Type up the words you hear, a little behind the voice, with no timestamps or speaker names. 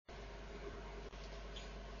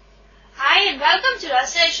welcome to our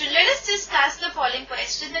session. Let us discuss the following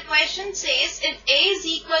question. The question says, if A is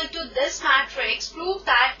equal to this matrix, prove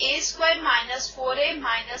that A square minus 4A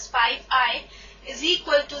minus 5I is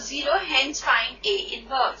equal to 0, hence find A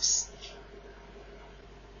inverse.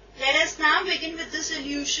 Let us now begin with the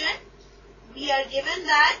solution. We are given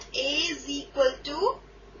that A is equal to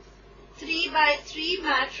 3 by 3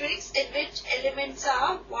 matrix in which elements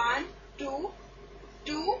are 1, 2,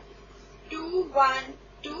 2, 2, 1,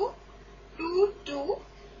 2, 2, 2,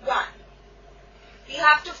 1. We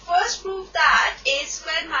have to first prove that A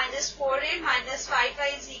square minus 4A minus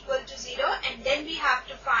 5I is equal to 0, and then we have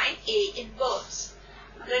to find A inverse.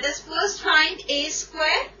 Let us first find A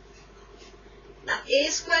square. Now A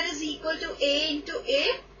square is equal to A into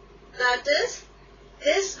A, that is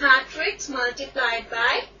this matrix multiplied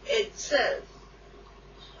by itself.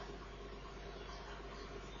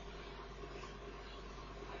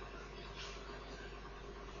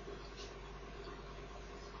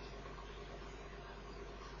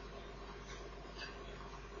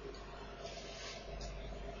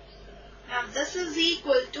 Now this is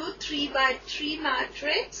equal to 3 by 3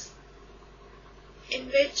 matrix in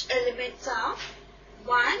which elements are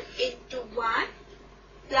 1 into 1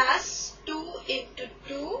 plus 2 into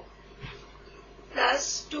 2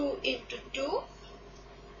 plus 2 into 2,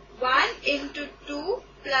 1 into 2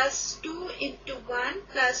 plus 2 into 1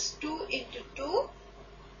 plus 2 into 2,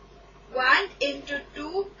 1 into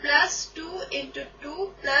 2 plus 2 into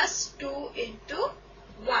 2 plus 2 into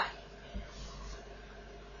 1.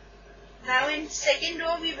 Now in second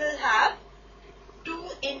row we will have 2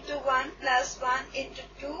 into 1 plus 1 into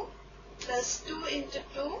 2 plus 2 into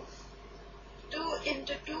 2, 2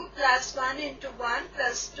 into 2 plus 1 into 1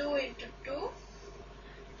 plus 2 into 2,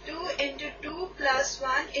 2 into 2 plus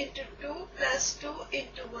 1 into 2 plus 2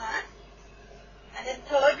 into 1. And in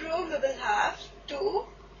third row we will have 2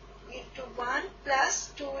 into 1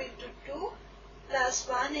 plus 2 into 2 plus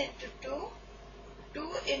 1 into 2, 2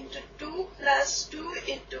 into 2 plus 2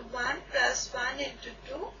 into 1 plus 1 into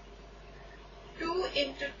 2, 2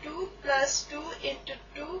 into 2 plus 2 into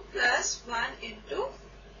 2 plus 1 into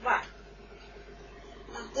 1.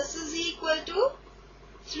 Now this is equal to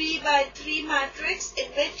 3 by 3 matrix in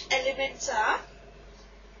which elements are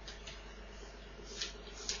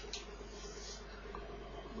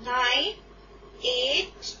 9,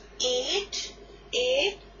 8, 8,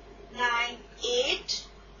 8, 9, 8,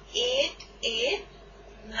 8, 8,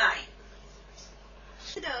 9.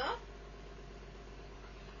 Consider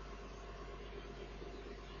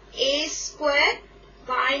A square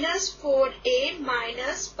minus 4A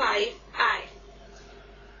minus 5I.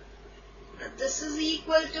 This is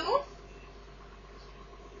equal to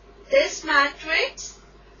this matrix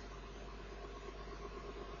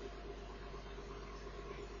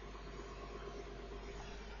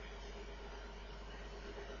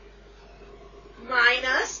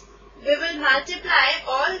minus, we will multiply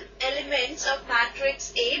all elements of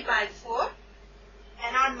matrix A by 4,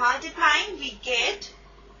 and on multiplying we get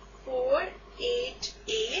 4, 8,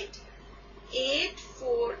 8, 8,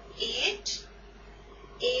 4, 8,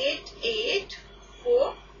 8, 8,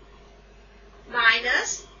 4,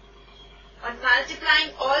 minus, on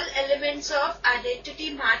multiplying all elements of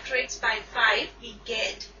identity matrix by 5, we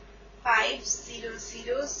get 5, 0,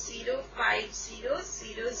 0, 0, 5, 0,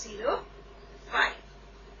 0, 0, 5.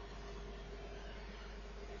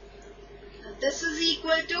 Now this is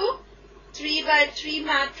equal to 3 by 3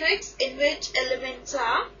 matrix in which elements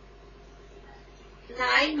are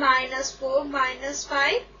 9 minus 4 minus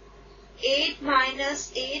 5, 8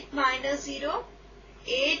 minus 8 minus 0,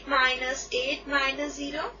 8 minus 8 minus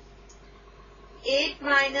 0, 8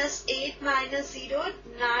 minus 8 minus 0,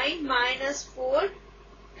 9 minus 4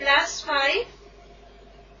 plus 5,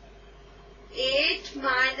 8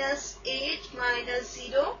 minus 8 minus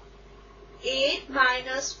 0, 8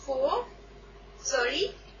 minus 4,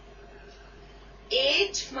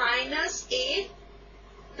 8 minus 8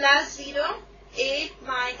 plus 0, 8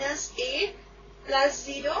 minus 8 plus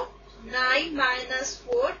 0, 9 minus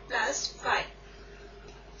 4 plus 5.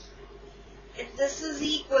 And this is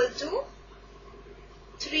equal to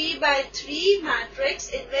 3 by 3 matrix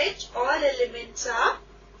in which all elements are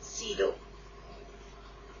 0.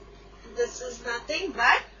 And this is nothing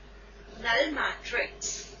but null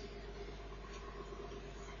matrix.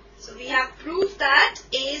 So we have proved that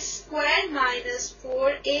A square minus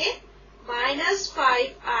 4A minus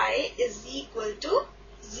 5I is equal to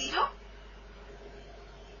 0.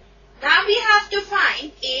 Now we have to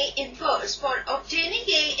find A inverse. For obtaining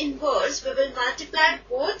A inverse, we will multiply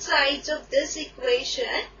both sides of this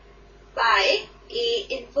equation by A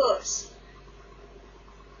inverse.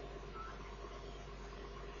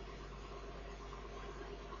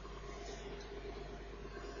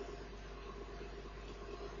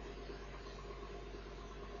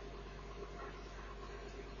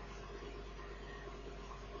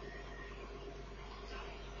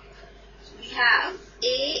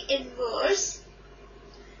 A inverse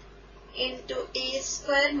into A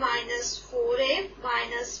square minus 4A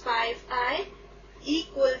minus 5I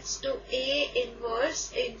equals to A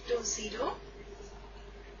inverse into 0.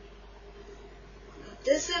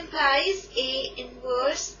 This implies A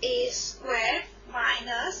inverse A square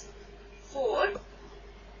minus 4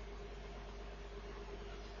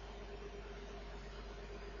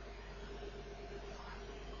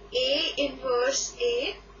 A inverse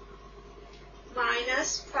A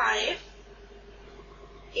minus 5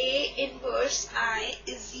 A inverse I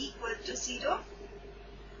is equal to 0.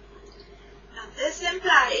 Now this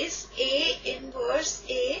implies A inverse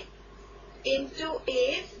A into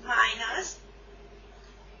A minus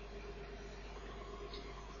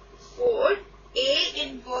 4. A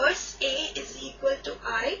inverse A is equal to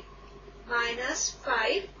I minus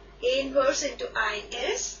 5. A inverse into I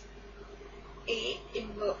is A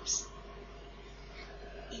inverse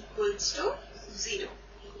equals to 0.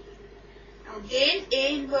 Now again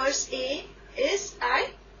A inverse A is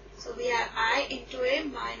I. So we have I into A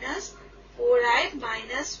minus 4I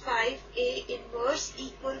minus 5A inverse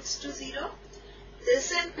equals to 0.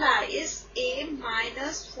 This implies A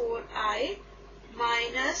minus 4I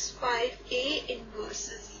minus 5A inverse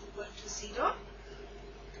is equal to 0.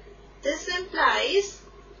 This implies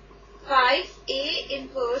 5A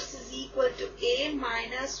inverse is equal to A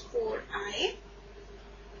minus 4I.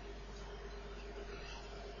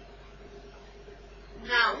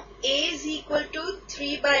 Now A is equal to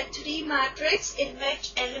 3 by 3 matrix in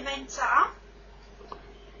which elements are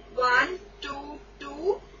 1, 2,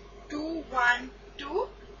 2, 2, 1, 2,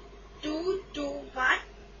 2, 2, 1,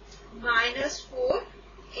 minus 4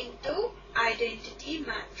 into identity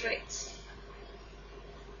matrix.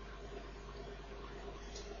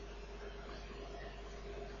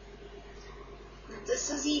 This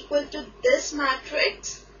is equal to this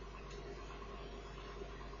matrix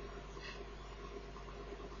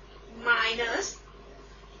minus,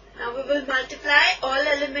 now we will multiply all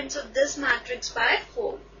elements of this matrix by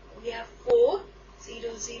 4. We have 4,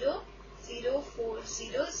 0, 0, 0, 4,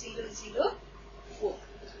 0, 0, 0, 4.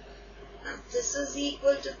 Now this is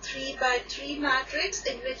equal to 3 by 3 matrix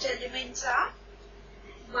in which elements are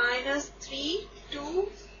minus 3,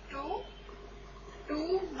 2, 2,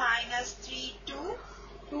 2, minus 3, 2,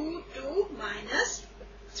 2, 2, minus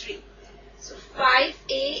 3. So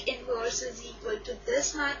 5A inverse is equal to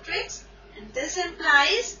this matrix, and this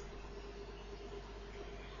implies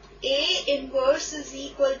A inverse is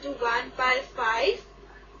equal to 1 by 5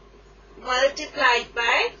 multiplied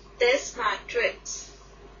by this matrix.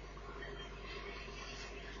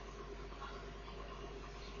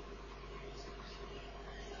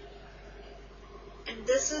 And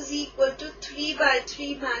this is equal to 3 by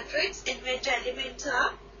 3 matrix in which elements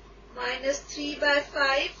are minus 3 by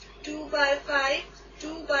 5, 2 by 5,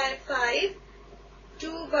 2 by 5,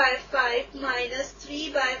 2 by 5, minus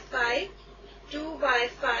 3 by 5, 2 by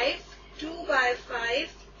 5, 2 by 5,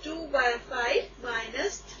 2 by 5,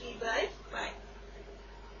 minus 3 by 5.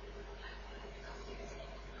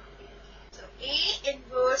 So A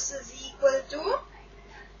inverse is equal to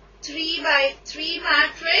 3 by 3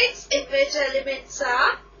 matrix in which elements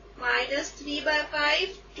are minus 3 by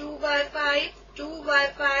 5, 2 by 5, 2 by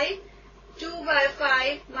 5, 2 by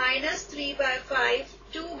 5, minus 3 by 5,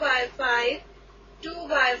 2 by 5, 2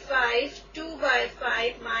 by 5, 2 by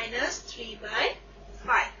 5, minus 3 by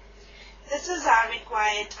 5. This is our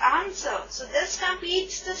required answer. So this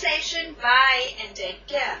completes the session. Bye and take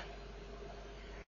care.